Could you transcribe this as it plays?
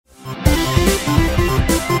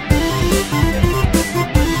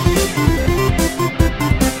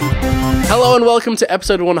Hello and welcome to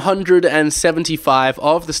episode 175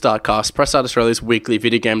 of the Startcast, Press Start Australia's weekly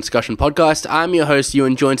video game discussion podcast. I'm your host,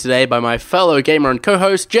 Ewan, joined today by my fellow gamer and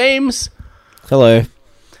co-host, James. Hello.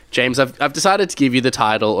 James, I've decided to give you the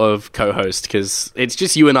title of co-host because it's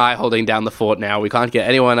just you and I holding down the fort now. We can't get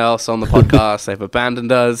anyone else on the podcast. They've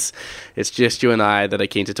abandoned us. It's just you and I that are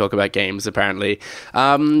keen to talk about games, apparently.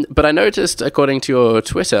 But I noticed, according to your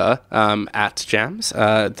Twitter, at Jams,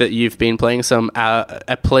 that you've been playing some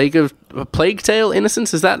A Plague Tale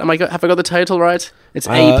Innocence. Is that? Have I got the title right? It's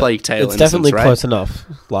A Plague Tale Innocence, it's definitely right? Close enough.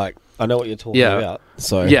 Like, I know what you're talking about.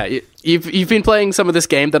 So yeah, you've been playing some of this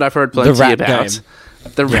game that I've heard plenty rat about. Game.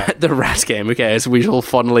 The rat game, okay, as we shall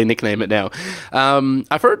fondly nickname it now.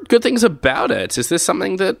 I've heard good things about it. Is this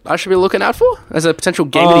something that I should be looking out for as a potential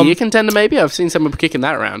Game of the Year contender? Maybe I've seen someone kicking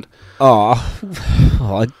that around.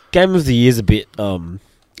 Game of the Year's a bit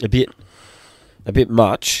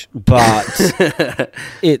much, but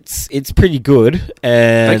it's pretty good.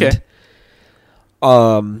 And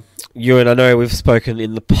you and I know we've spoken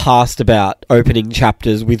in the past about opening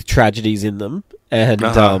chapters with tragedies in them, and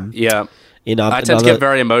yeah. I tend to get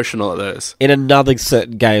very emotional at those. In another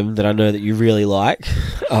certain game that I know that you really like,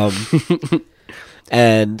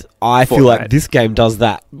 and I feel like this game does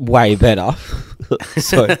that way better.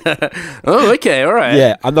 So, okay, all right.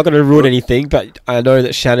 Yeah, I'm not going to ruin anything, but I know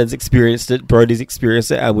that Shannon's experienced it, Brody's experienced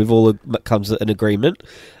it, and we've all come to an agreement.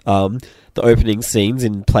 The opening scenes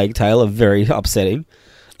in Plague Tale are very upsetting.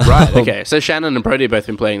 Right, okay. So Shannon and Brody have both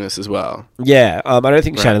been playing this as well. Yeah, I don't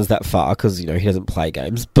think Shannon's that far because, he doesn't play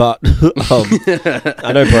games, but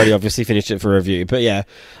I know Brody obviously finished it for review, but yeah.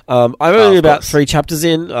 I'm only about 3 chapters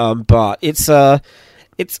in, but it's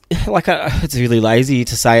really lazy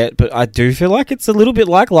to say it, but I do feel like it's a little bit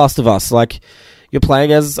like Last of Us. Like, you're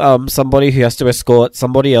playing as somebody who has to escort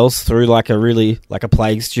somebody else through a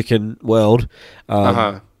plague-stricken world.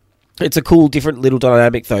 It's a cool, different little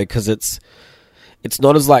dynamic though, because it's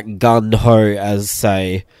not as gun-ho as,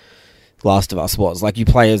 say, Last of Us was. Like, you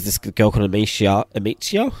play as this girl called Amicia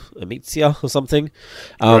or something,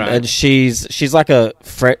 and she's she's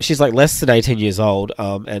less than 18 years old,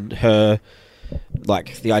 and her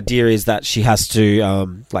the idea is that she has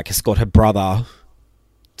to escort her brother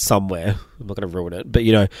somewhere. I'm not going to ruin it, but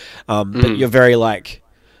but you're very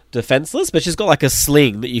defenseless. But she's got a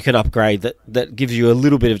sling that you can upgrade that gives you a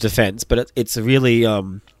little bit of defense, but it's really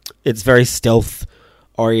it's very stealth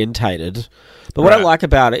orientated. But what I like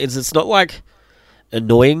about it is it's not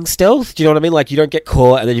annoying stealth. Do you know what I mean? You don't get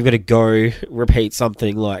caught and then you've got to go repeat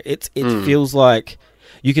something. It feels like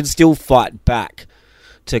you can still fight back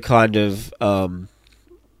to kind of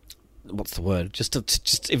what's the word?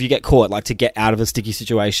 Just if you get caught, to get out of a sticky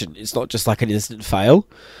situation. It's not just an instant fail.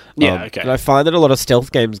 Yeah, okay. And I find that a lot of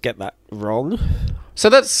stealth games get that wrong. So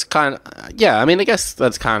that's kind of... Yeah, I mean, I guess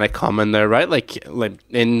that's kind of common though, right? Like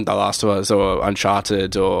in The Last of Us or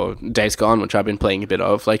Uncharted or Days Gone, which I've been playing a bit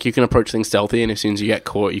of, you can approach things stealthy, and as soon as you get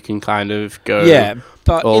caught, you can kind of go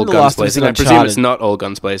but all in The guns Last of Us blazing. and I presume it's not all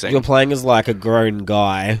guns blazing. You're playing as a grown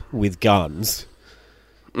guy with guns.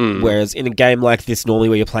 Whereas in a game like this, normally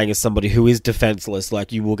where you're playing as somebody who is defenseless,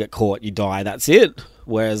 you will get caught, you die, that's it.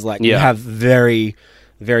 Whereas you have very,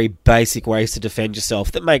 very basic ways to defend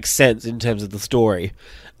yourself that makes sense in terms of the story.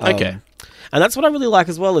 Okay. And that's what I really like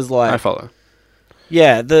as well, is I follow.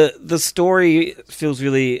 Yeah, the story feels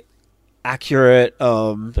really accurate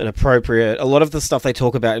and appropriate. A lot of the stuff they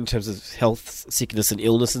talk about in terms of health, sickness and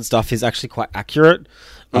illness and stuff is actually quite accurate.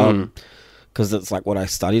 Because it's what I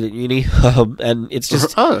studied at uni, and it's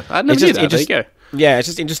just... Oh, I never knew that. There you go. Yeah, it's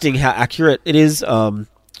just interesting how accurate it is, and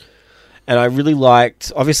I really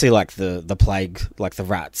liked, obviously, the plague, the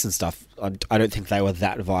rats and stuff. I don't think they were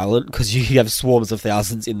that violent, because you have swarms of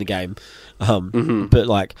thousands in the game,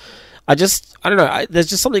 but, I don't know, there's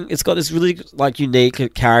just something, it's got this really,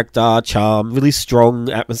 unique character, charm, really strong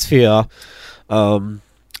atmosphere, and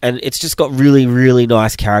it's just got really, really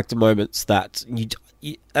nice character moments that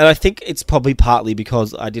and I think it's probably partly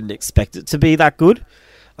because I didn't expect it to be that good.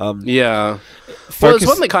 Yeah. Well, it's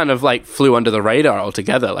one that kind of flew under the radar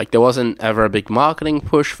altogether. There wasn't ever a big marketing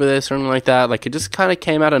push for this or anything like that. It just kind of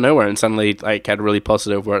came out of nowhere and suddenly had really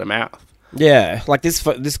positive word of mouth. Yeah, this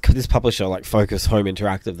publisher, Focus Home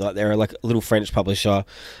Interactive, they're a little French publisher.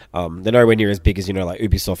 They're nowhere near as big as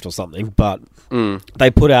Ubisoft or something, but they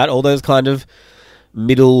put out all those kind of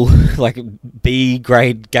middle B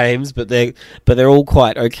grade games, but they're all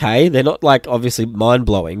quite okay. They're not obviously mind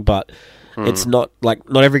blowing, but it's not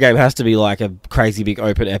not every game has to be a crazy big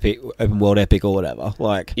open world epic or whatever.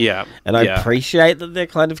 And I appreciate that they're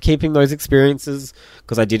kind of keeping those experiences,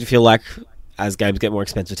 because I did feel as games get more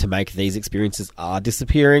expensive to make, these experiences are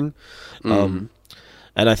disappearing. And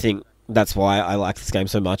I think that's why I like this game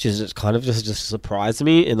so much. Is it kind of just surprised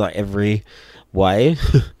me in like every way.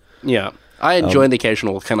 Yeah. I enjoy the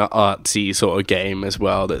occasional kind of artsy sort of game as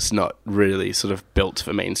well that's not really sort of built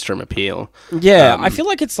for mainstream appeal. Yeah, I feel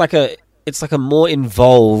like it's like a more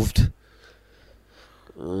involved.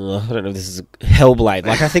 I don't know if this is Hellblade.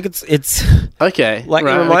 Like I think it's okay. Like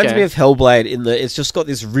it reminds me of Hellblade in that it's just got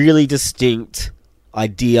this really distinct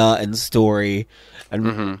idea and story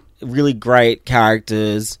and really great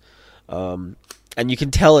characters. And you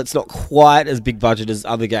can tell it's not quite as big budget as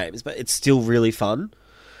other games, but it's still really fun.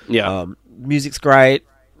 Yeah. Music's great.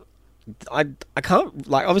 I can't,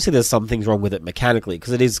 like, obviously there's some things wrong with it mechanically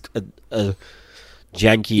because it is a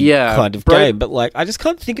janky kind of game, but like I just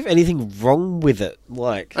can't think of anything wrong with it.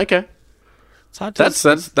 Like, okay, it's hard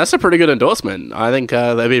to that's a pretty good endorsement. I think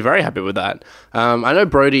they'd be very happy with that. I know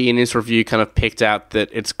Brody in his review kind of picked out that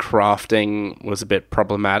its crafting was a bit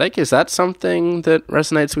problematic. Is that something that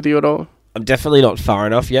resonates with you at all? I'm definitely not far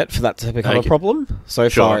enough yet for that to become a problem. So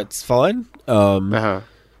far, it's fine.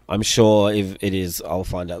 I'm sure if it is, I'll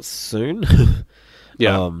find out soon.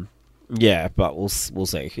 Yeah. Yeah, but we'll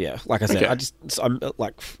see. Yeah, like I said, I'm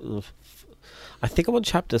like, I think I'm on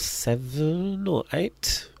chapter 7 or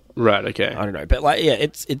 8. Right. Okay. I don't know, but like, yeah,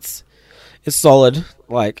 it's solid.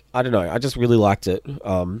 Like, I don't know, I just really liked it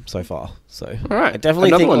so far. So, all right, I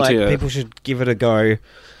definitely think like people should give it a go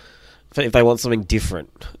if they want something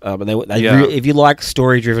different. And if you like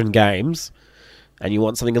story-driven games and you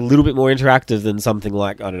want something a little bit more interactive than something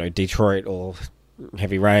like, I don't know, Detroit or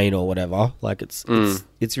Heavy Rain or whatever, like it's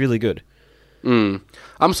really good. I'm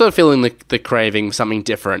sort of feeling the craving for something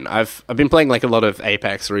different. I've been playing like a lot of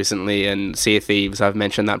Apex recently and Sea of Thieves. I've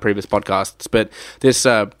mentioned that in previous podcasts, but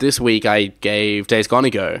this week I gave Days Gone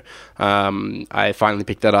a go. I finally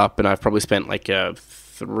picked that up, and I've probably spent like 2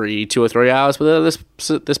 or 3 hours with it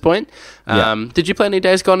at this point. Did you play any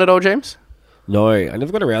Days Gone at all, James? No, I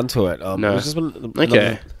never got around to it. No. It was just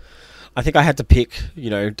I think I had to pick,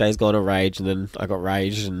 Days Gone or Rage, and then I got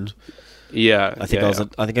Rage, and I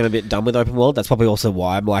think I'm a bit done with open world. That's probably also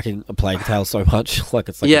why I'm liking A Plague Tale so much. Like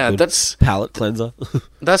it's like a good that's palate cleanser.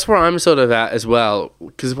 That's where I'm sort of at as well.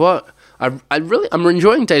 Because I'm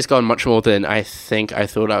enjoying Days Gone much more than I think I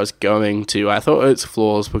thought I was going to. I thought its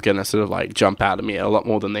flaws were going to sort of like jump out at me a lot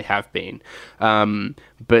more than they have been.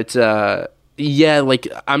 Like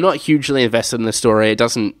I'm not hugely invested in the story.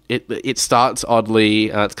 It starts oddly.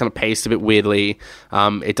 It's kind of paced a bit weirdly.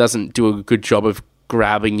 It doesn't do a good job of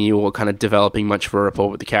grabbing you or kind of developing much of a rapport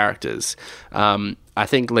with the characters. I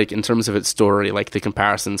think like in terms of its story, like the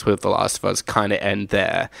comparisons with The Last of Us kind of end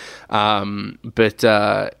there. But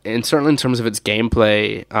certainly in terms of its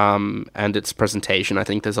gameplay and its presentation, I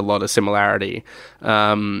think there's a lot of similarity.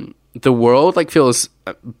 The world like feels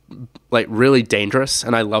like really dangerous,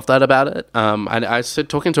 and I love that about it. I was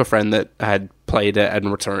talking to a friend that had played it and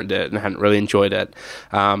returned it and hadn't really enjoyed it.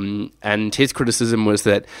 And his criticism was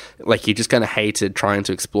that like he just kind of hated trying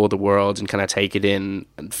to explore the world and kind of take it in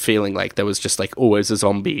and feeling like there was just like always a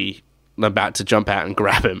zombie about to jump out and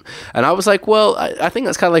grab him. And I was like, well, I think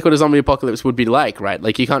that's kind of like what a zombie apocalypse would be like, right?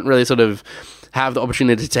 Like you can't really sort of have the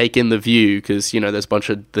opportunity to take in the view because, there's a bunch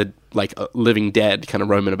of the like living dead kind of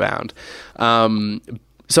roaming about.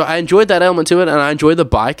 So I enjoyed that element to it, and I enjoy the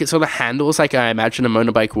bike. It sort of handles like I imagine a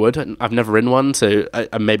motorbike would. I've never ridden one, so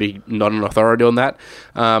I'm maybe not an authority on that.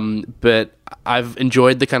 But I've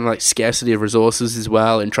enjoyed the kind of like scarcity of resources as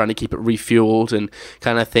well, and trying to keep it refueled and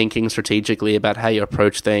kind of thinking strategically about how you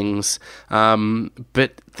approach things.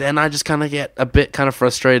 But then I just kind of get a bit kind of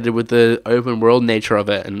frustrated with the open world nature of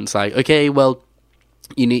it, and it's like, okay, well,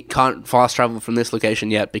 you can't fast travel from this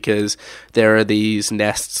location yet because there are these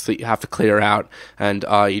nests that you have to clear out, and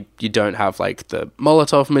you don't have like the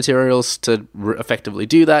Molotov materials to effectively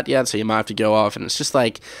do that yet, so you might have to go off, and it's just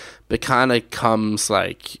like it kind of comes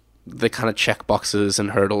like the kind of check boxes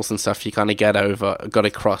and hurdles and stuff you kind of got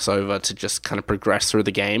to cross over to just kind of progress through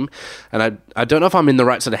the game. And I don't know if I'm in the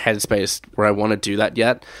right sort of headspace where I want to do that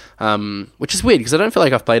yet, which is weird because I don't feel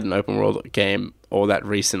like I've played an open world game all that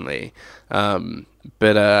recently.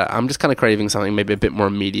 But I'm just kind of craving something maybe a bit more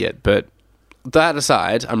immediate. But that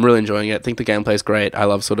aside, I'm really enjoying it. I think the gameplay is great. I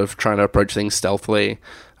love sort of trying to approach things stealthily.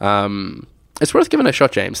 It's worth giving it a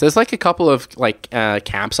shot, James. There's like a couple of like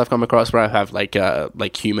camps I've come across where I have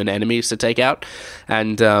like human enemies to take out,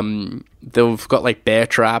 and they've got like bear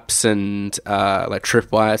traps and like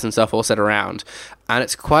tripwires and stuff all set around, and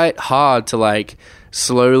it's quite hard to like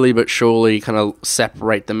slowly but surely kind of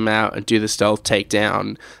separate them out and do the stealth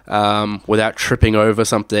takedown without tripping over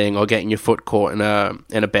something or getting your foot caught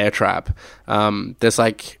in a bear trap. There's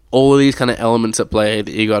like all of these kind of elements at play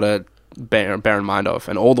that you gotta bear in mind of.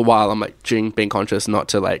 And all the while, I'm like being conscious not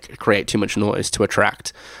to like create too much noise to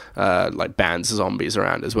attract like bands of zombies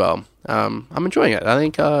around as well. I'm enjoying it. I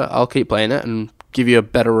think I'll keep playing it and give you a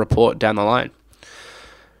better report down the line.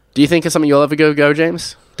 Do you think it's something you'll ever go,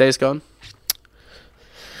 James? Days Gone?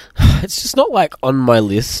 It's just not like on my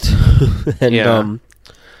list. And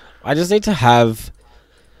I just need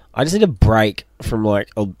to break from like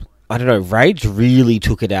I don't know, Rage really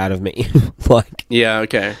took it out of me. Like, yeah,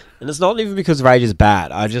 okay. And it's not even because Rage is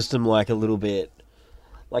bad. I just am like a little bit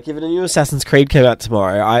like, if a new Assassin's Creed came out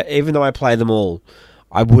tomorrow, even though I play them all,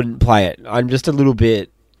 I wouldn't play it. I'm just a little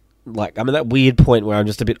bit like, I'm at that weird point where I'm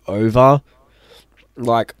just a bit over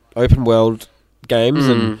like open world games,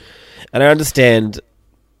 and I understand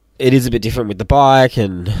it is a bit different with the bike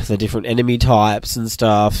and the different enemy types and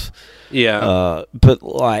stuff. Yeah. But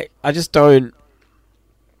like, I don't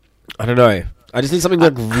know. I just need something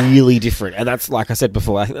like really different, and that's, like I said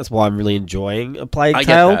before, I think that's why I'm really enjoying a Plague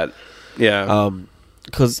Tale. I get that. Yeah.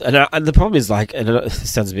 Because and the problem is, like, and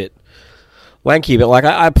this sounds a bit wanky, but like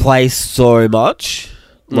I play so much.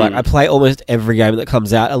 Like, I play almost every game that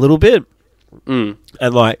comes out a little bit, and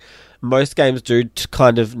like most games do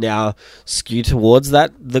kind of now skew towards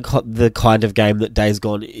that the kind of game that Days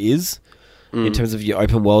Gone is in terms of your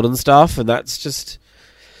open world and stuff, and that's just,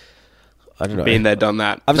 I don't know. Been there, done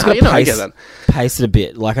that. I'm just going to pace it a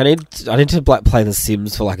bit. Like, I need to like play The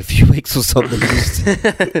Sims for like a few weeks or something.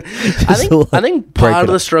 I think part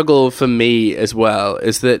of the struggle for me as well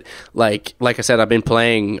is that like I said, I've been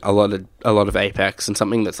playing a lot of Apex, and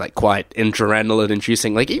something that's like quite adrenaline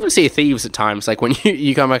inducing. Like, even Sea of Thieves at times, like when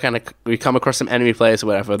you come across some enemy players or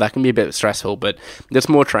whatever, that can be a bit stressful, but it's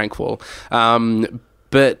more tranquil.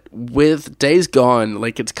 But with Days Gone,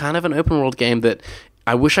 like, it's kind of an open world game that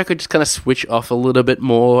I wish I could just kind of switch off a little bit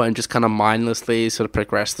more and just kind of mindlessly sort of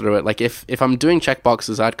progress through it. Like, if I'm doing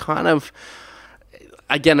checkboxes, I'd kind of,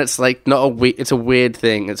 again, it's like it's a weird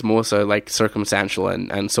thing. It's more so like circumstantial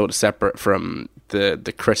and sort of separate from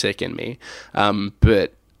the critic in me.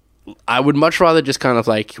 But I would much rather just kind of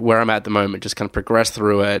like where I'm at the moment, just kind of progress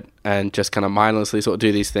through it and just kind of mindlessly sort of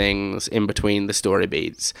do these things in between the story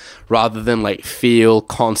beats, rather than like feel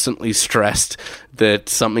constantly stressed that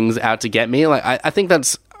something's out to get me. Like, I think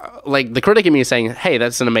that's like the critic in me is saying, hey,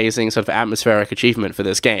 that's an amazing sort of atmospheric achievement for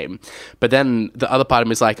this game. But then the other part of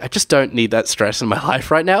me is like, I just don't need that stress in my life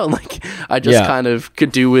right now. And like, I just kind of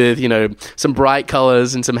could do with, some bright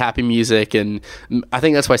colors and some happy music. And I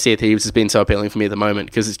think that's why Sea of Thieves has been so appealing for me at the moment,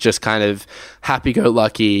 because it's just kind of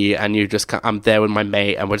happy-go-lucky, and I'm there with my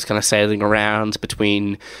mate, and we're just kind of sailing around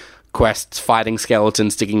between quests, fighting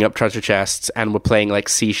skeletons, digging up treasure chests, and we're playing like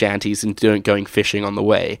sea shanties and going fishing on the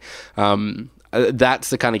way.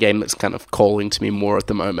 That's the kind of game that's kind of calling to me more at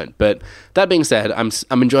the moment. But that being said, I'm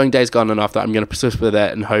enjoying Days Gone enough that I'm going to persist with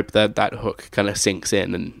it and hope that that hook kind of sinks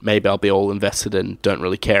in, and maybe I'll be all invested and don't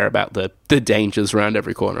really care about the dangers around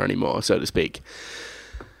every corner anymore, so to speak.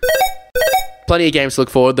 Plenty of games to look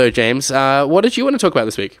forward though, James. What did you want to talk about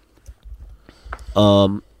this week?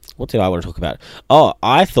 What did I want to talk about? Oh,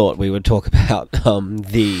 I thought we would talk about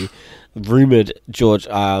the rumoured George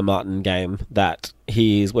R. Martin game that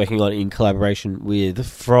he's working on in collaboration with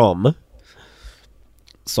From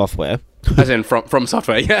Software. As in from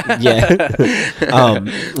Software, yeah. Yeah.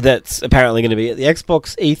 That's apparently going to be at the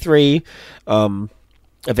Xbox E3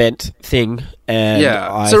 event thing.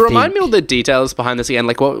 And so remind me all the details behind this again.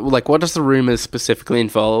 Like what does the rumours specifically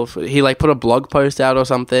involve? He like put a blog post out or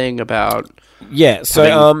something about... Yeah,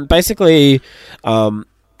 so basically...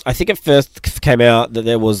 I think it first came out that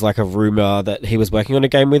there was like a rumor that he was working on a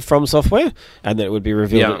game with From Software, and that it would be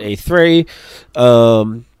revealed at E3,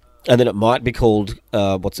 and then it might be called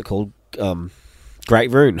what's it called? Great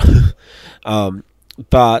Rune.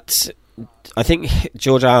 But I think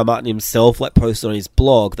George R. R. Martin himself like posted on his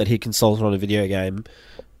blog that he consulted on a video game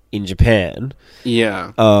in Japan.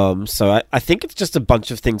 Yeah. So I think it's just a bunch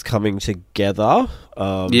of things coming together.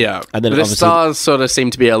 And then the stars sort of seem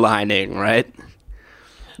to be aligning, right?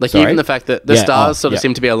 Like, even the fact that the stars sort of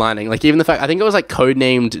seem to be aligning. Like, even the fact... I think it was, like,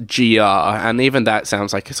 codenamed GR, and even that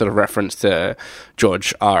sounds like a sort of reference to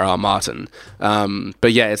George R. R. Martin.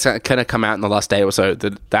 But, yeah, it's kind of come out in the last day or so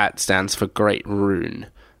that stands for Great Rune.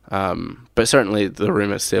 But certainly the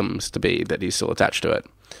rumour seems to be that he's still attached to it.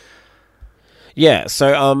 Yeah,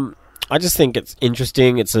 so I just think it's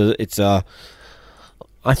interesting. It's a...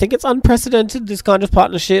 I think it's unprecedented, this kind of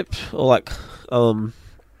partnership. Or, like...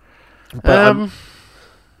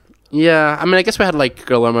 Yeah, I mean, I guess we had, like,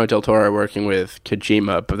 Guillermo del Toro working with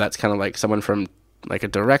Kojima, but that's kind of, like, someone from, like, a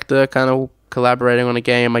director kind of collaborating on a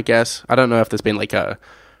game, I guess. I don't know if there's been, like, a,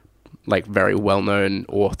 like, very well-known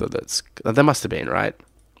author that's... There must have been, right?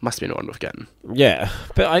 must be one worth getting. Yeah,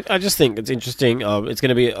 but I just think it's interesting. It's going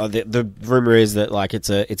to be the rumor is that like it's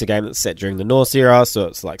a game that's set during the Norse era, so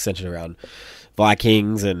it's like centered around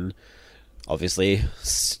Vikings and obviously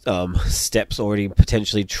steps already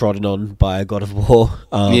potentially trodden on by God of War.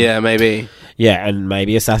 Yeah, maybe. Yeah, and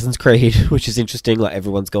maybe Assassin's Creed, which is interesting. Like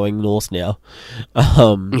everyone's going Norse now.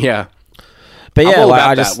 Yeah, but yeah, I'm all like,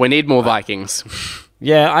 about that. We need more Vikings.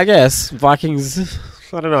 Yeah, I guess Vikings.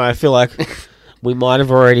 I don't know. I feel like we might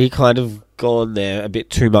have already kind of gone there a bit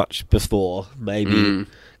too much before. Maybe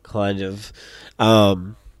kind of.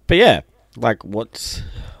 But yeah, like what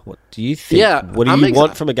do you think? Yeah, what do you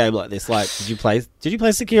want from a game like this? Like, did you play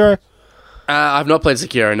Sekiro? I've not played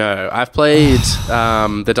Sekiro, no. I've played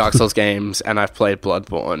the Dark Souls games, and I've played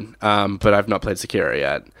Bloodborne, but I've not played Sekiro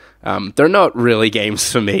yet. They're not really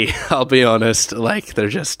games for me, I'll be honest. Like, they're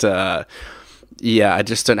just... I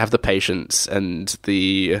just don't have the patience and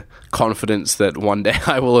the confidence that one day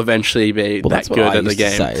I will eventually be that good at the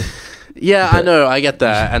game. Yeah, I know, I get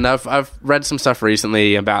that, and I've read some stuff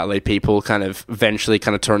recently about like people kind of eventually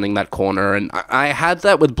kind of turning that corner, and I had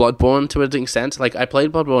that with Bloodborne to an extent. Like I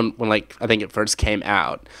played Bloodborne when like I think it first came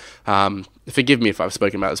out. Forgive me if I've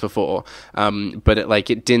spoken about this before, but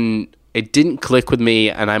it didn't click with me,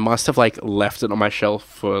 and I must have like left it on my shelf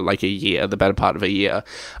for like a year, the better part of a year.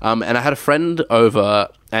 And I had a friend over,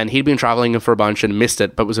 and he'd been traveling for a bunch and missed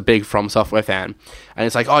it, but was a big From Software fan. And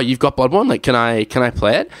it's like, oh, you've got Bloodborne? Like, can I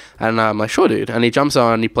play it? And I'm like, sure, dude. And he jumps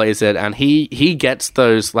on and he plays it, and he gets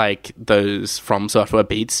those From Software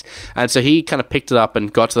beats. And so he kind of picked it up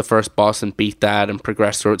and got to the first boss and beat that and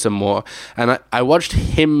progressed through it some more. And I watched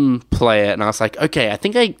him play it, and I was like, okay, I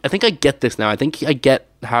think I get this now. I think I get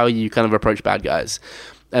how you kind of approach bad guys.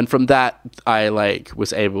 And from that, I like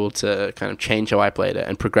was able to kind of change how I played it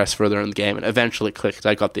and progress further in the game, and eventually it clicked.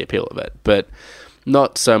 I got the appeal of it, but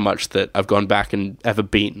not so much that I've gone back and ever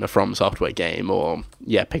beaten a From Software game or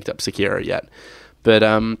picked up Sekiro yet. But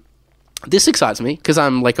this excites me because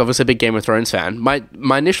I'm like obviously a big Game of Thrones fan. My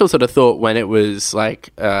initial sort of thought when it was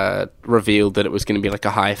like revealed that it was going to be like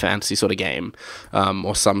a high fantasy sort of game,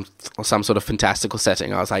 or some sort of fantastical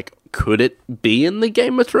setting, I was like, could it be in the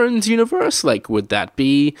Game of Thrones universe? Like, would that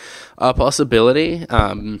be a possibility?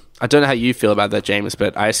 I don't know how you feel about that, James,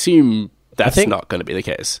 but I assume that's not going to be the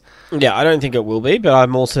case. Yeah, I don't think it will be, but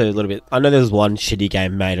I'm also a little bit... I know there was one shitty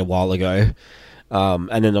game made a while ago,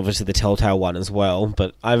 and then obviously the Telltale one as well,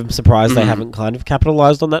 but I'm surprised they haven't kind of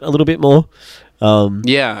capitalized on that a little bit more.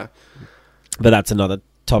 Yeah. But that's another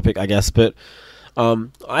topic, I guess. But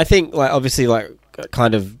I think, like, obviously, like,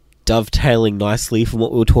 kind of dovetailing nicely from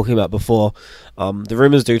what we were talking about before, the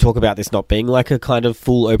rumours do talk about this not being like a kind of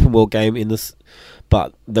full open world game in this,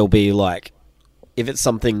 but there'll be like, if it's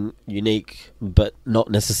something unique but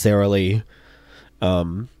not necessarily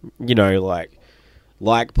like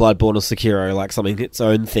Bloodborne or Sekiro, like something its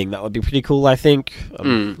own thing, that would be pretty cool, I think.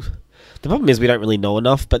 The problem is we don't really know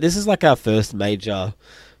enough, but this is like our first major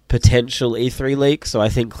potential E3 leak, so I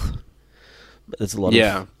think there's a lot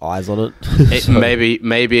of eyes on it.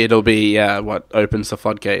 Maybe it'll be what opens the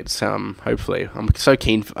floodgates. Hopefully, I'm so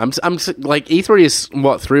keen. I'm like E3 is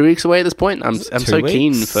what 3 weeks away at this point. I'm so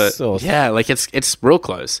keen for like it's real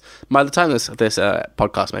close. By the time this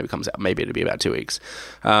podcast maybe comes out, maybe it'll be about 2 weeks.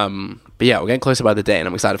 But yeah, we're getting closer by the day, and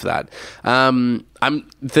I'm excited for that.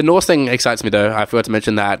 The Norse thing excites me, though. I forgot to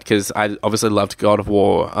mention that because I obviously loved God of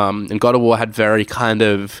War, and God of War had very kind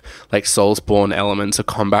of like Soulsborne elements of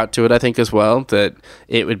combat to it, I think, as well. That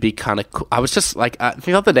it would be kind of cool. I was just like,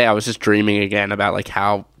 the other day I was just dreaming again about like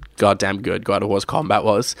how goddamn good God of War's combat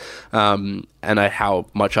was, and how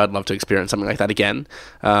much I'd love to experience something like that again,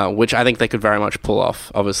 which I think they could very much pull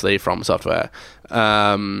off, obviously, From Software.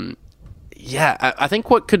 I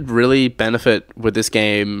think what could really benefit with this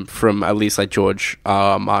game from at least like George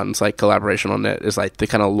Martin's like collaboration on it is like the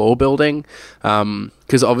kind of lore building,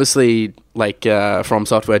 because obviously like From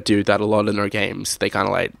Software do that a lot in their games. They kind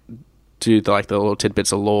of like do the little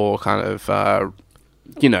tidbits of lore, kind of kind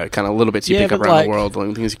of little bits you pick up around the world,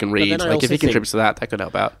 and things you can read. Like if he contributes to that could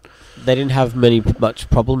help out. They didn't have much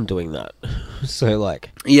problem doing that, so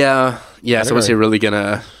like so what's he really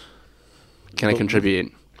gonna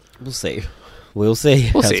contribute? We'll see. We'll see,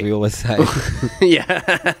 as we always say.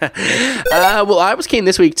 Well, I was keen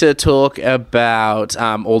this week to talk about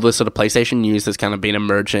all the sort of PlayStation news that's kind of been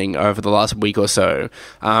emerging over the last week or so.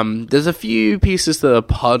 There's a few pieces that are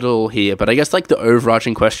puddle here, but I guess like the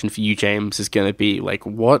overarching question for you, James, is going to be like,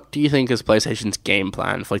 what do you think is PlayStation's game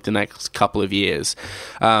plan for like the next couple of years?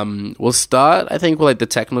 We'll start, I think, with like the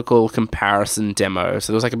technical comparison demo.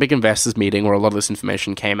 So there was like a big investors meeting where a lot of this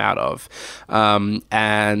information came out of,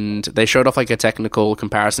 and they showed off like a technical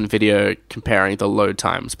comparison video comparing the load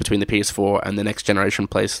times between the PS4 and the next generation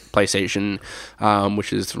PlayStation,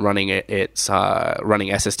 which is running running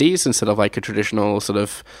SSDs instead of like a traditional sort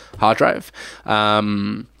of hard drive.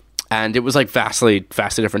 And it was like vastly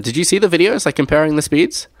different. Did you see the videos like comparing the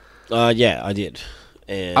speeds? Yeah, I did.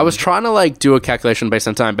 And I was trying to like do a calculation based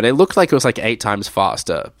on time, but it looked like it was like 8 times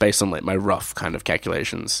faster based on like my rough kind of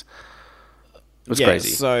calculations. It was crazy.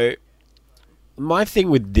 So my thing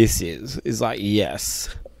with this is like, yes,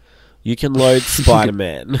 you can load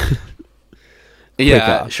Spider-Man.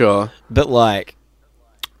 Yeah, quicker, sure. but like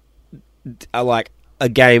a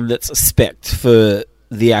game that's spec'd for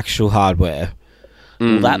the actual hardware.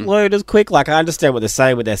 Will that load as quick? Like, I understand what they're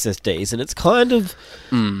saying with SSDs, and it's kind of...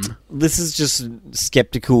 This is just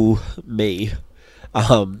skeptical me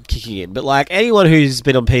kicking in. But, like, anyone who's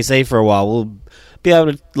been on PC for a while will be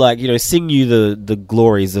able to, like, you know, sing you the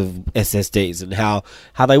glories of SSDs and how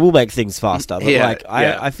they will make things faster. But,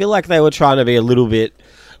 I feel like they were trying to be a little bit...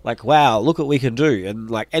 Like, wow, look what we can do. And,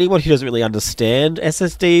 like, anyone who doesn't really understand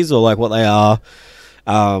SSDs or, like, what they are...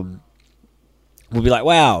 will be like,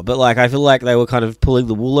 wow, but like I feel like they were kind of pulling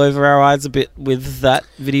the wool over our eyes a bit with that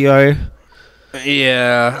video.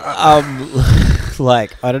 Yeah.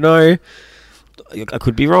 Like, I don't know. I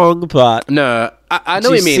could be wrong, but no, I know do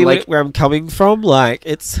what you mean. See like where I'm coming from, like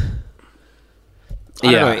it's,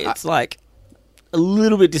 I don't know, it's like a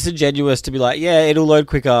little bit disingenuous to be like, yeah, it'll load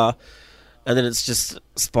quicker, and then it's just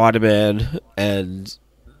Spider-Man and.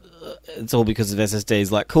 It's all because of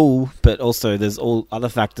SSDs, like, cool, but also there's all other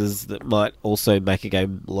factors that might also make a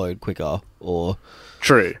game load quicker, or...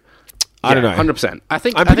 True. I don't know. 100%. I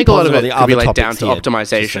think a lot of it could be, like, down to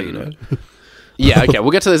optimization. So you know. Yeah, okay,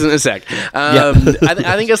 we'll get to this in a sec. I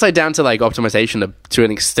think it's, like, down to, like, optimization to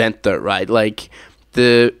an extent, though, right? Like,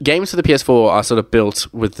 the games for the PS4 are sort of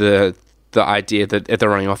built with the idea that they're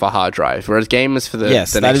running off a hard drive, whereas games for the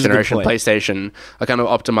next generation PlayStation are kind of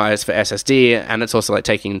optimized for SSD, and it's also like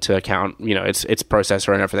taking into account, you know, its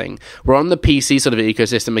processor and everything. We're on the PC sort of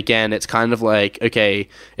ecosystem again. It's kind of like, okay,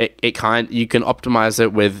 you can optimize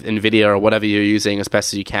it with NVIDIA or whatever you're using as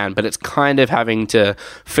best as you can, but it's kind of having to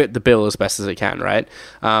fit the bill as best as it can, right?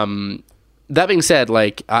 That being said,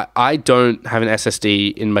 like, I don't have an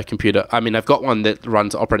SSD in my computer. I mean, I've got one that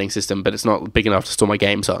runs operating system, but it's not big enough to store my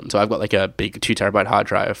games on. So I've got like a big 2 terabyte hard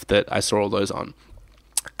drive that I store all those on.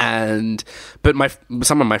 But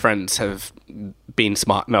some of my friends have been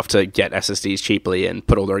smart enough to get SSDs cheaply and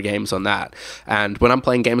put all their games on that. And when I'm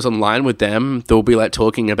playing games online with them, they'll be like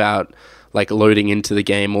talking about like loading into the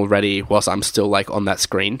game already whilst I'm still like on that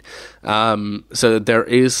screen. So there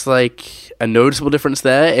is like a noticeable difference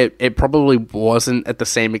there. It probably wasn't at the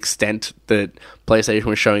same extent that PlayStation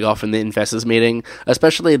was showing off in the investors meeting,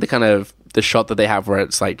 especially the kind of the shot that they have where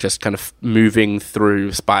it's like just kind of moving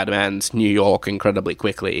through Spider-Man's New York incredibly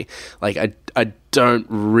quickly. Like I don't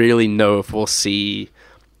really know if we'll see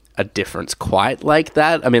a difference quite like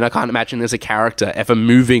that. I mean, I can't imagine there's a character ever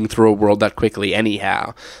moving through a world that quickly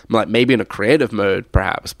anyhow. Like maybe in a creative mode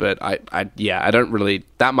perhaps, but I don't really,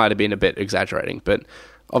 that might have been a bit exaggerating, but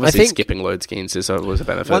obviously skipping load schemes is always a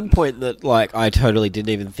benefit. One point that like I totally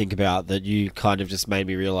didn't even think about that you kind of just made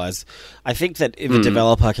me realize, I think that if a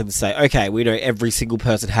developer can say, okay, we know every single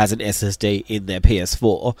person has an SSD in their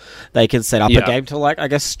PS4, they can set up a game to like, I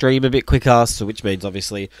guess, stream a bit quicker, so which means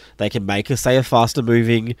obviously they can make a faster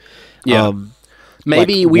moving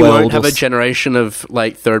maybe like we won't have a generation of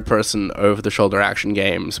like third-person over-the-shoulder action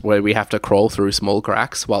games where we have to crawl through small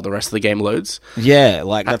cracks while the rest of the game loads. Yeah,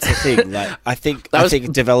 like that's the thing. Like I think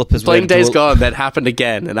developers playing Days Gone that happened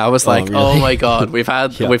again, and I was like, really? Oh my god, we've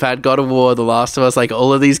had God of War, The Last of Us, like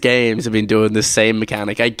all of these games have been doing the same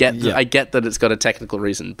mechanic. I get that it's got a technical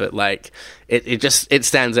reason, but like it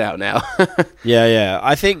stands out now.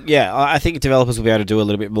 I think developers will be able to do a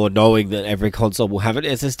little bit more knowing that every console will have an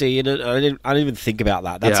SSD in it. I didn't even think about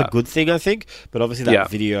that. That's a good thing, I think. But obviously that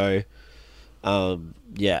video, that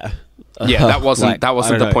wasn't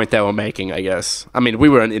the point they were making, I guess. I mean, we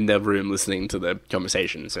weren't in their room listening to the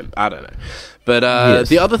conversation, so I don't know. But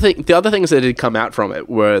the other things that did come out from it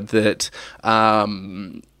were that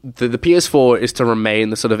the PS4 is to remain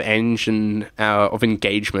the sort of engine of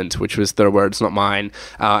engagement, which was their words, not mine,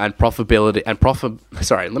 and profitability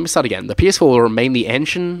Sorry, let me start again. The PS4 will remain the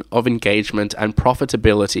engine of engagement and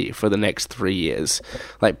profitability for the next 3 years,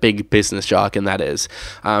 like big business jargon that is.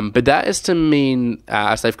 But that is to mean,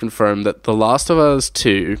 as they've confirmed, that The Last of Us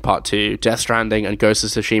 2, Part 2, Death Stranding, and Ghost of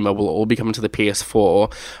Tsushima will all be coming to the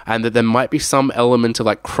PS4, and that there might be some element of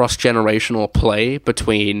like cross-generational play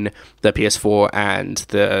between the PS4 and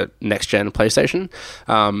the the next-gen PlayStation.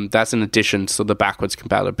 That's in addition to the backwards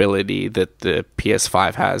compatibility that the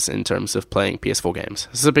PS5 has in terms of playing PS4 games.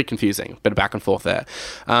 This is a bit confusing, bit of back and forth there.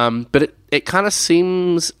 But it kind of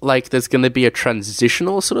seems like there's going to be a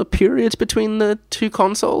transitional sort of period between the two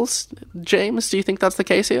consoles. James, do you think that's the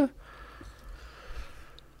case here?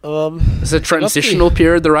 Is a transitional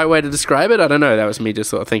period the right way to describe it? I don't know. That was me just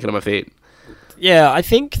sort of thinking on my feet. Yeah, I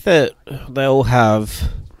think that they'll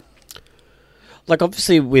have... Like,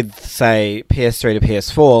 obviously, with, say, PS3 to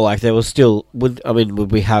PS4, like, there was still... Are we going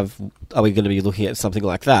to be looking at something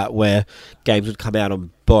like that, where games would come out on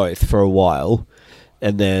both for a while,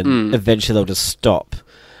 and then eventually they'll just stop?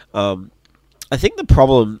 I think the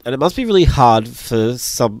problem... And it must be really hard for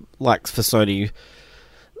some... Like, for Sony...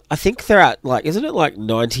 I think they're at, like, isn't it like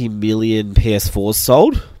 90 million PS4s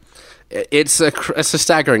sold? It's a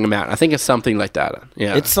staggering amount. I think it's something like that.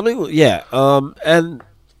 Yeah. It's something, yeah. And,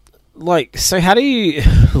 like, so how do you,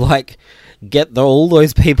 like, get all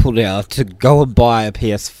those people now to go and buy a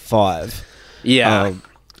PS5? Yeah.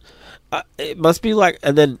 It must be like,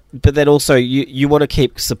 but then also you want to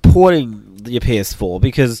keep supporting your PS4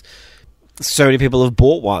 because so many people have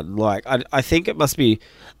bought one. Like, I think they must be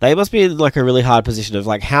in like a really hard position of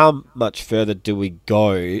like, how much further do we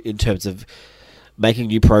go in terms of making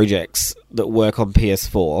new projects that work on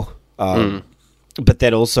PS4, but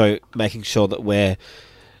then also making sure that we're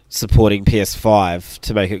supporting PS5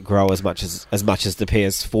 to make it grow as much as the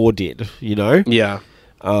PS4 did, you know? Yeah.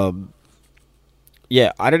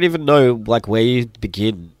 Yeah, I don't even know like where you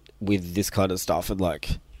begin with this kind of stuff, and like,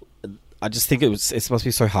 I just think it must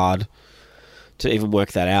be so hard to even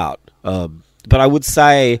work that out. But I would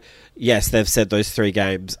say, yes, they've said those 3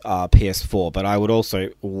 games are PS4, but I would also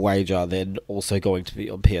wager they're also going to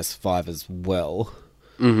be on PS5 as well.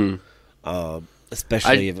 Mm-hmm.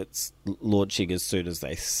 Especially if it's launching as soon as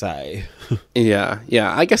they say. Yeah.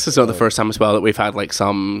 I guess it's not the first time as well that we've had like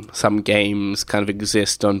some games kind of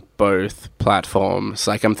exist on both platforms.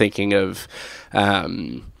 Like I'm thinking of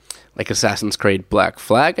like Assassin's Creed Black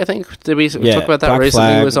Flag, I think. Did we talk about that Black recently?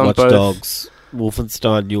 Flag, It was on Watch both. Dogs,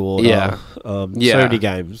 Wolfenstein New Order. So many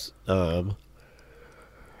games. But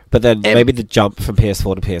then maybe the jump from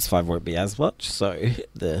PS4 to PS5 won't be as much, so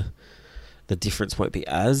the difference won't be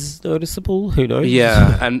as noticeable. Who knows?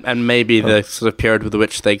 Yeah, and maybe the sort of period with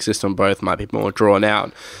which they exist on both might be more drawn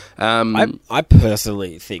out. I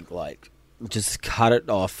personally think like just cut it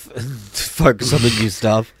off and focus on the new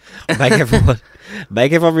stuff.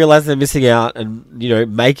 Make everyone realize they're missing out, and you know,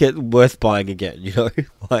 make it worth buying again. You know,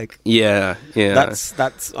 like yeah. That's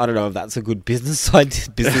I don't know if that's a good business savvy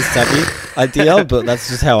idea, but that's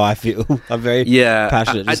just how I feel. I'm very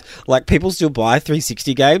passionate. Like people still buy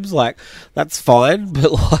 360 games, like that's fine,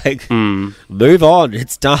 but like move on.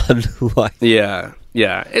 It's done. Like Yeah,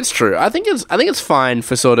 it's true. I think it's fine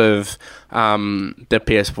for sort of the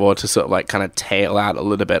PS4 to sort of like kind of tail out a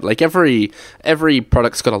little bit. Like every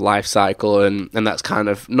product's got a life cycle, and that's kind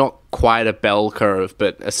of not quite a bell curve,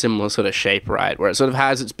 but a similar sort of shape, right? Where it sort of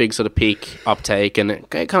has its big sort of peak uptake, and it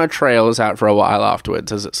kind of trails out for a while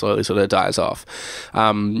afterwards as it slowly sort of dies off.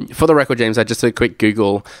 For the record, James, I just did a quick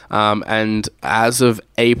Google, and as of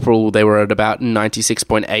April, they were at about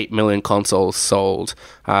 96.8 million consoles sold.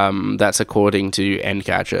 That's according to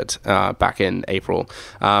Engadget back in April.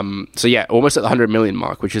 So yeah, almost at the 100 million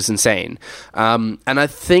mark, which is insane. And I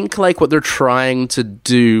think like what they're trying to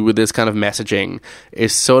do with this kind of messaging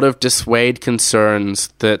is sort of dissuade concerns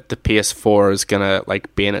that the PS4 is gonna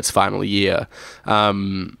like be in its final year.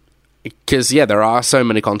 Because there are so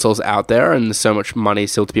many consoles out there, and there's so much money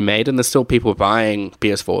still to be made, and there's still people buying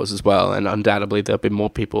PS4s as well, and undoubtedly there'll be more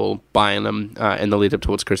people buying them in the lead up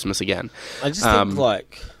towards Christmas again. I just think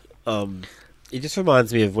like it just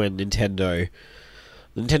reminds me of when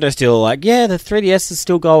Nintendo's still like, yeah, the 3DS is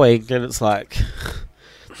still going, and it's like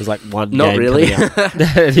there's like one not game really, coming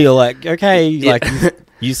out. And you're like, okay, like.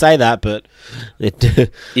 You say that, but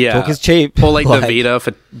talk is cheap. Or like the Vita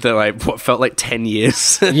for the like what felt like 10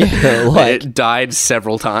 years. Yeah, like it died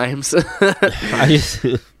several times. I just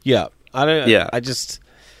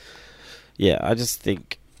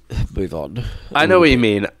think move on. I know what you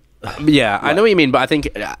mean. Yeah, I know what you mean, but I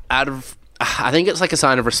think I think it's like a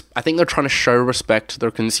sign of I think they're trying to show respect to their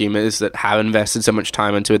consumers that have invested so much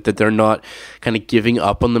time into it, that they're not kind of giving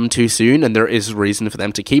up on them too soon, and there is reason for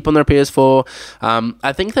them to keep on their PS4.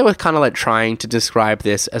 I think they were kind of like trying to describe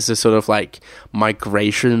this as a sort of like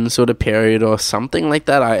migration sort of period or something like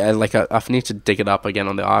that. I need to dig it up again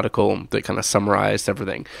on the article that kind of summarized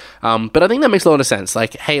everything. But I think that makes a lot of sense.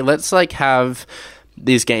 Like, hey, let's like have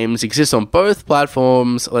these games exist on both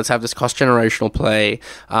platforms. Let's have this cross-generational play.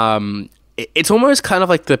 it's almost kind of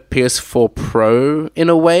like the PS4 Pro in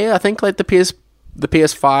a way. I think like the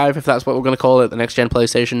PS5, if that's what we're going to call it, the next gen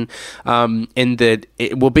PlayStation, in that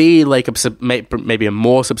it will be like maybe a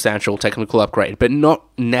more substantial technical upgrade, but not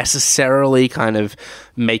necessarily kind of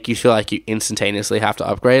make you feel like you instantaneously have to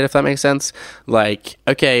upgrade, if that makes sense. Like,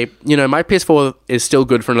 okay, my PS4 is still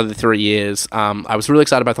good for another 3 years. I was really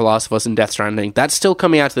excited about The Last of Us and Death Stranding. That's still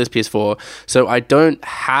coming out to this PS4, so I don't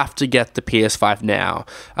have to get the PS5 now.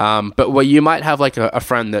 But where you might have like a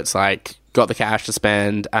friend that's like got the cash to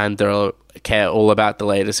spend and they'll care all about the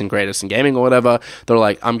latest and greatest in gaming or whatever, they're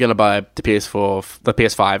like, I'm going to buy the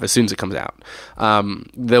PS5 as soon as it comes out.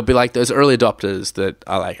 There'll be like those early adopters that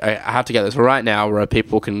are like, I have to get this right now, where other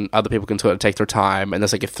people can sort of take their time, and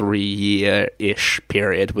there's like a 3-year-ish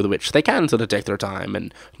period with which they can sort of take their time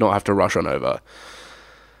and not have to rush on over.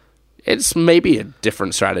 It's maybe a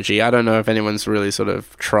different strategy. I don't know if anyone's really sort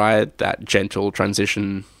of tried that gentle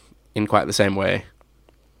transition in quite the same way.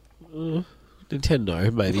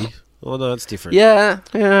 Nintendo, maybe. Oh, no, it's different. Yeah.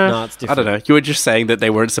 No, it's different. I don't know. You were just saying that they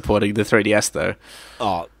weren't supporting the 3DS, though.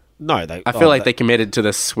 Oh, no. I feel like they committed to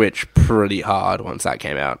the Switch pretty hard once that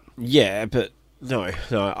came out. Yeah, but no.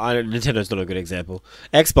 Nintendo's not a good example.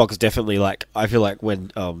 Xbox definitely, like, I feel like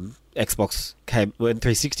when when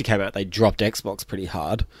 360 came out, they dropped Xbox pretty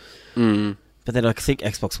hard. Mm. But then I think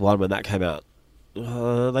Xbox One, when that came out, they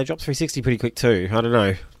dropped 360 pretty quick too. I don't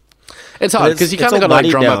know. It's hard because you kind of got to like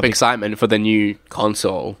drum up excitement for the new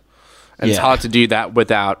console, and it's hard to do that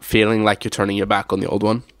without feeling like you're turning your back on the old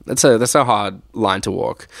one. That's a hard line to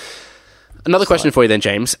walk. Another question for you then,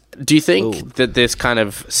 James. Do you think that this kind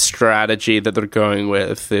of strategy that they're going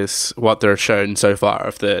with, what they're shown so far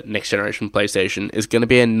of the next generation PlayStation, is going to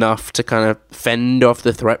be enough to kind of fend off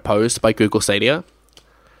the threat posed by Google Stadia?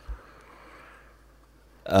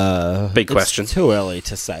 Big question. It's too early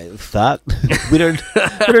to say that. we don't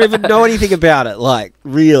even know anything about it. Like,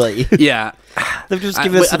 really? Yeah, they've just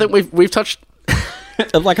given us. I think we've touched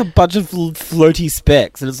like a bunch of floaty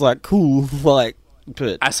specs, and it's like cool. Like,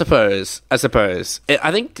 but I suppose. I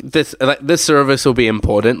think this service will be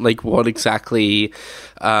important. Like, what exactly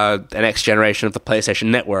the next generation of the PlayStation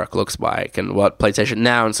Network looks like, and what PlayStation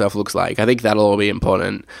Now and stuff looks like. I think that'll all be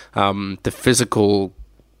important. The physical.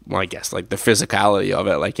 Well, I guess like the physicality of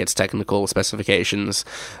it, like its technical specifications,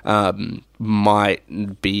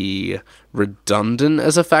 might be redundant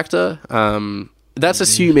as a factor. That's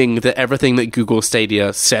assuming that everything that Google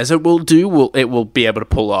Stadia says it will do, it will be able to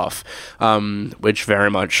pull off, which very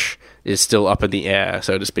much is still up in the air,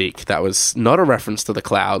 so to speak. That was not a reference to the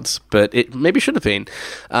clouds, but it maybe should have been.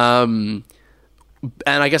 And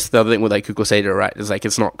I guess the other thing with like Google Stadia, right, is like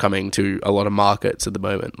it's not coming to a lot of markets at the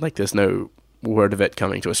moment. Like there's no word of it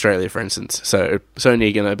coming to Australia, for instance. So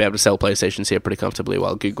Sony are going to be able to sell PlayStations here pretty comfortably,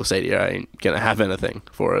 while Google Stadia ain't going to have anything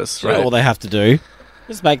for us, right? All they have to do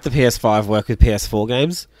is make the PS5 work with PS4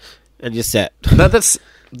 games, and you're set. That's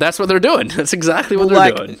what they're doing. That's exactly what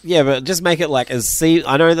they're doing. Yeah, but just make it like I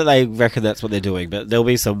know that they reckon that's what they're doing, but there'll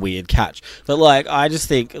be some weird catch. But like, I just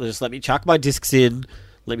think, just let me chuck my discs in,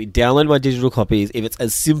 let me download my digital copies. If it's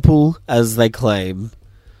as simple as they claim,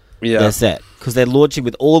 they're set. Because they're launching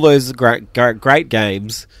with all those great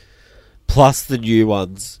games, plus the new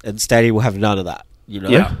ones, and Stadia will have none of that,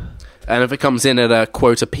 Yeah. And if it comes in at a,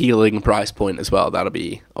 quote, appealing price point as well, that'll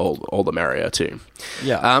be all the merrier too.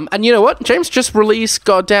 Yeah. And you know what? James, just release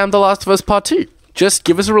goddamn The Last of Us Part 2. Just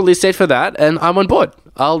give us a release date for that, and I'm on board.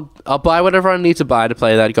 I'll buy whatever I need to buy to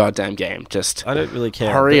play that goddamn game. Just I don't really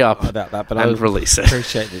care hurry up about that, but and release it.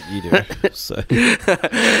 Appreciate that you do. So,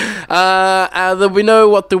 we know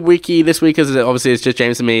what the wiki this week is. Obviously, it's just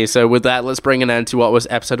James and me. So with that, let's bring an end to what was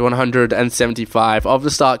episode 175 of the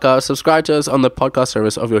Startcast. Subscribe to us on the podcast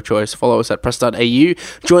service of your choice. Follow us at press.au.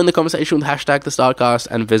 Join the conversation with hashtag the Startcast,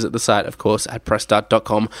 and visit the site, of course, at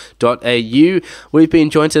press.com.au. We've been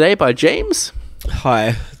joined today by James.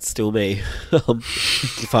 Hi, it's still me. You can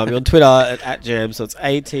find me on Twitter at Jam, so it's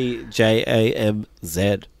ATJAMZ.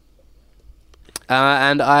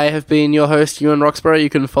 And I have been your host, Ewan Roxburgh. You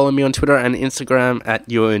can follow me on Twitter and Instagram at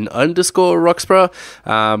Ewan_Roxburgh.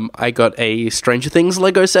 I got a Stranger Things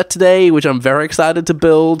Lego set today, which I'm very excited to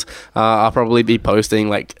build. I'll probably be posting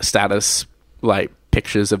like status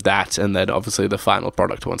pictures of that, and then obviously the final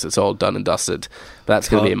product once it's all done and dusted. That's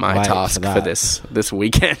going to be my task for this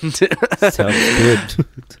weekend. Sounds good.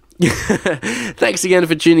 Thanks again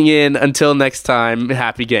for tuning in. Until next time,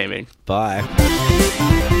 happy gaming.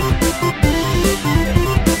 Bye.